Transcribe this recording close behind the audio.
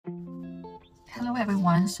Hello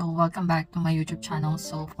everyone, so welcome back to my YouTube channel.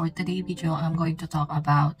 So for today's video, I'm going to talk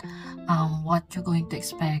about what you're going to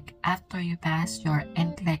expect after you pass your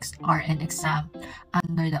NCLEX-RN exam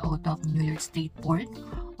under the oath of New York State Board,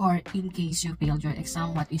 or in case you failed your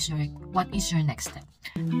exam, what is your next step.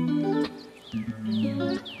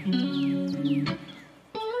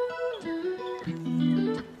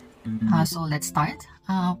 So let's start.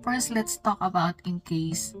 First, let's talk about in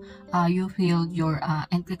case you failed your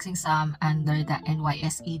NCLEX exam under the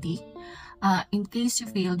NYSED. In case you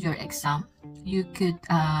failed your exam, you could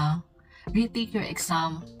retake your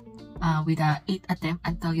exam with a 8 attempt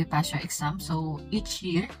until you pass your exam. So each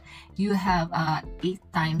year, you have 8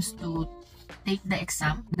 times to take the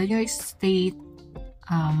exam. The New York State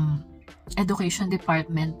Education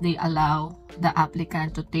Department, they allow the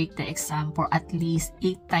applicant to take the exam for at least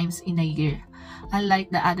 8 times in a year.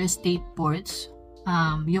 Unlike the other state boards,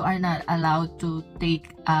 you are not allowed to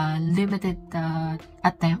take a limited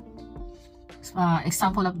attempt.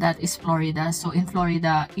 Example of that is Florida. So in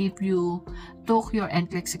Florida, if you took your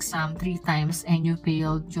NCLEX exam 3 times and you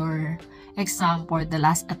failed your exam for the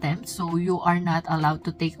last attempt, so you are not allowed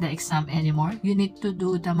to take the exam anymore. You need to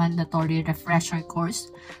do the mandatory refresher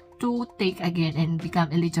course to take again and become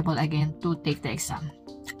eligible again to take the exam.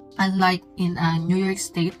 Unlike in New York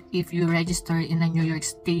State, if you register in a New York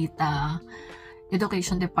State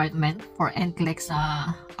Education Department for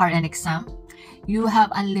NCLEX-RN exam, you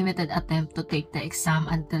have unlimited attempt to take the exam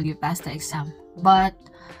until you pass the exam. But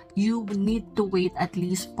you need to wait at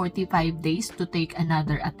least 45 days to take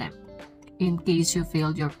another attempt in case you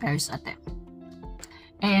failed your first attempt.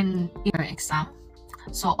 And in your exam,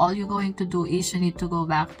 so all you're going to do is you need to go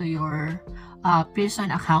back to your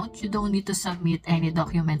Pearson account. You don't need to submit any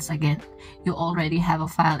documents again. You already have a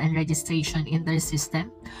file and registration in their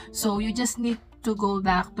system. So you just need to go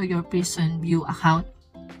back to your Pearson Vue account.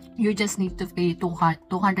 You just need to pay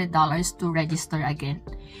 $200 to register again.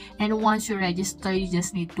 And once you register, you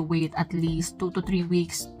just need to wait at least 2 to 3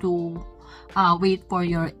 weeks to wait for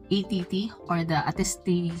your ATT, or the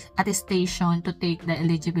attestation to take the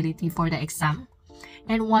eligibility for the exam.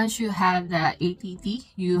 And once you have the ATT,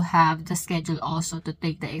 you have the schedule also to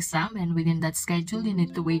take the exam, and within that schedule, you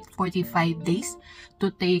need to wait 45 days to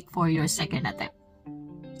take for your second attempt.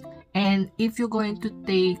 And if you're going to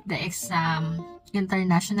take the exam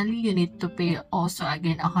internationally, you need to pay also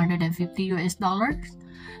again $150.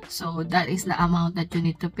 So that is the amount that you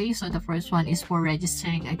need to pay. So the first one is for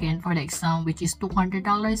registering again for the exam, which is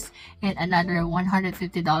 $200, and another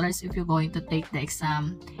 $150 if you're going to take the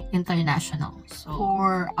exam international. So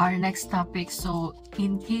for our next topic, so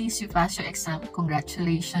in case you pass your exam,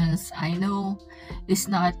 congratulations. I know it's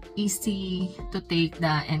not easy to take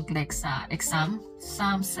the NCLEX exam.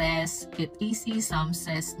 Some says it's easy, some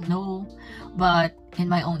says no, but in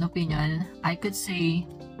my own opinion, I could say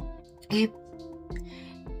if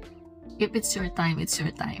it's your time, it's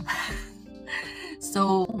your time.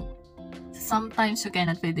 So sometimes you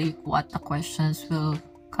cannot predict what the questions will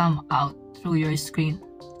come out through your screen.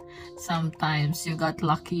 Sometimes you got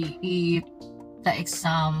lucky if the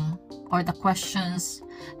exam or the questions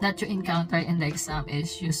that you encounter in the exam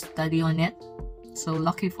is you study on it. So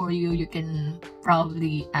lucky for you, you can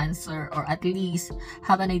probably answer, or at least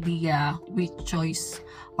have an idea which choice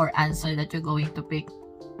or answer that you're going to pick.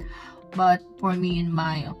 But for me, in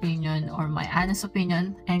my opinion, or my honest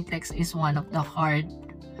opinion, NCLEX is one of the hard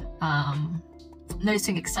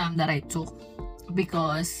nursing exam that I took,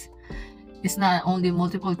 because it's not only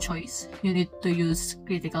multiple choice. You need to use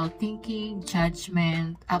critical thinking,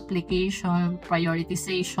 judgment, application,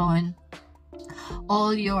 prioritization.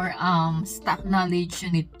 All your stock knowledge,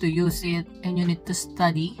 you need to use it, and you need to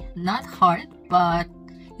study. Not hard, but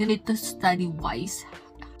you need to study wise.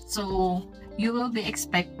 So you will be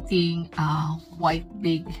expecting a white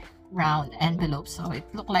big round envelope. So it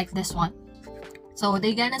look like this one. So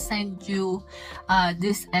they're gonna send you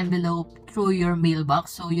this envelope through your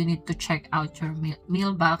mailbox. So you need to check out your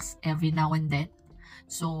mailbox every now and then.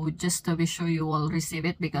 So just to be sure you will receive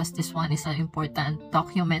it, because this one is an important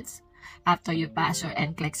documents after you pass your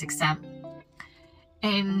NCLEX exam.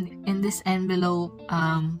 And in this envelope,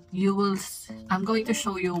 I'm going to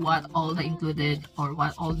show you what all the included, or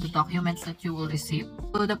what all the documents that you will receive.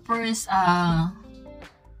 So the first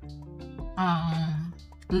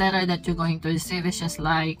letter that you're going to receive is just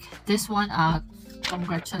like this one,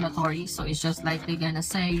 congratulatory. So it's just like they're gonna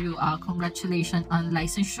say you congratulations on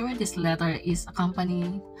licensure. This letter is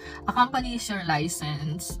accompanies your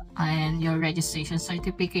license and your registration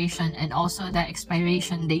certification and also the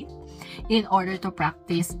expiration date in order to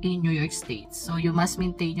practice in New York State. So you must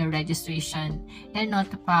maintain your registration and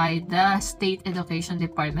notify the State Education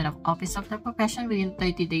Department of Office of the Profession within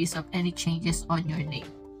 30 days of any changes on your name.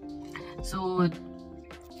 So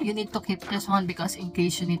you need to keep this one because in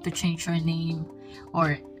case you need to change your name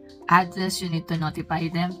or address, you need to notify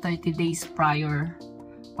them 30 days prior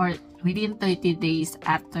or within 30 days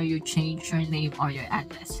after you change your name or your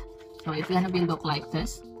address. So it's gonna be look like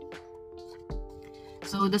this.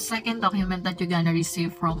 So the second document that you're gonna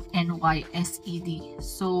receive from NYSED.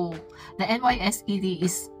 So the NYSED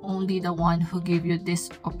is only the one who give you this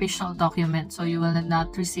official document. So you will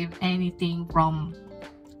not receive anything from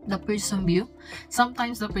the Pearson Vue.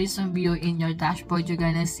 Sometimes the Pearson Vue in your dashboard, you're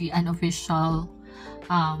gonna see an official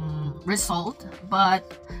result,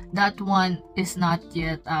 but that one is not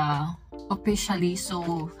yet officially.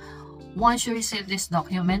 So once you receive this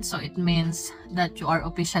document, so it means that you are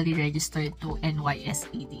officially registered to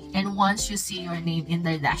NYSED. And once you see your name in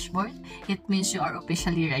the dashboard, it means you are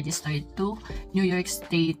officially registered to New York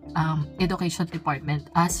State Education Department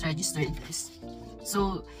as registered nurse.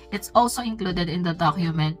 So it's also included in the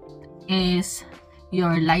document is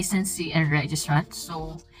your licensee and registrant.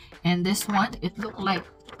 So in this one, it look like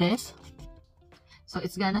this. So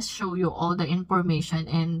it's gonna show you all the information,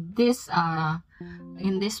 and this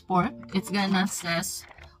in this form, it's gonna says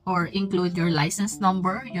or include your license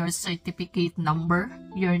number, your certificate number,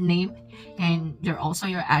 your name, and also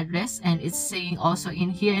your address. And it's saying also in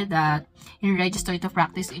here that you're registered to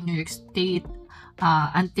practice in New York State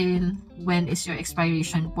until when is your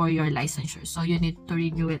expiration for your licensure. So you need to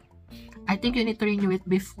renew it. I think you need to renew it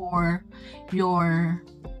before your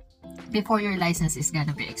license is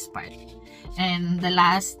gonna be expired. And the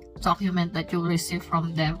last document that you'll receive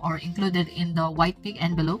from them or included in the white pig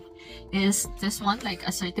envelope is this one, like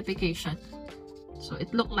a certification. So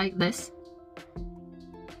it look like this.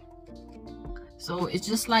 So it's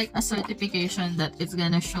just like a certification that it's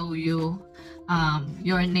gonna show you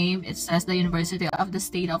your name. It says the University of the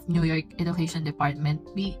State of New York Education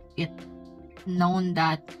Department. Be it known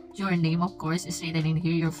that your name, of course, is written in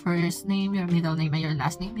here, your first name, your middle name, and your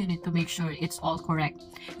last name. You need to make sure it's all correct.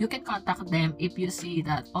 You can contact them if you see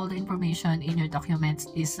that all the information in your documents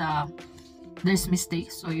is there's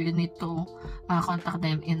mistakes. So you need to contact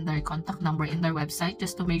them in their contact number in their website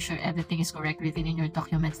just to make sure everything is correct written in your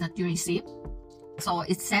documents that you receive. So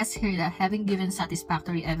it says here that having given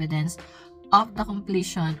satisfactory evidence of the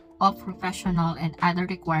completion of professional and other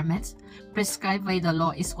requirements prescribed by the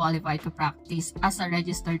law is qualified to practice as a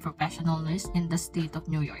registered professional nurse in the state of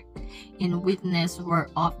New York. In witness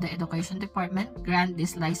whereof the Education Department grant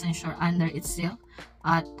this licensure under its seal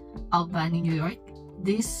at Albany, New York,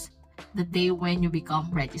 this the day when you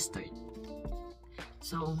become registered.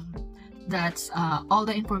 So that's all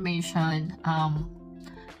the information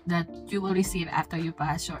that you will receive after you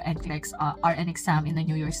pass your NCLEX-RN exam in the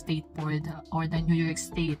New York State Board or the New York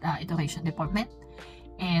State Education Department.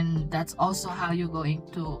 And that's also how you're going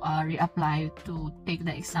to reapply to take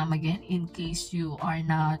the exam again in case you are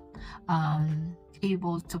not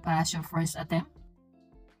able to pass your first attempt.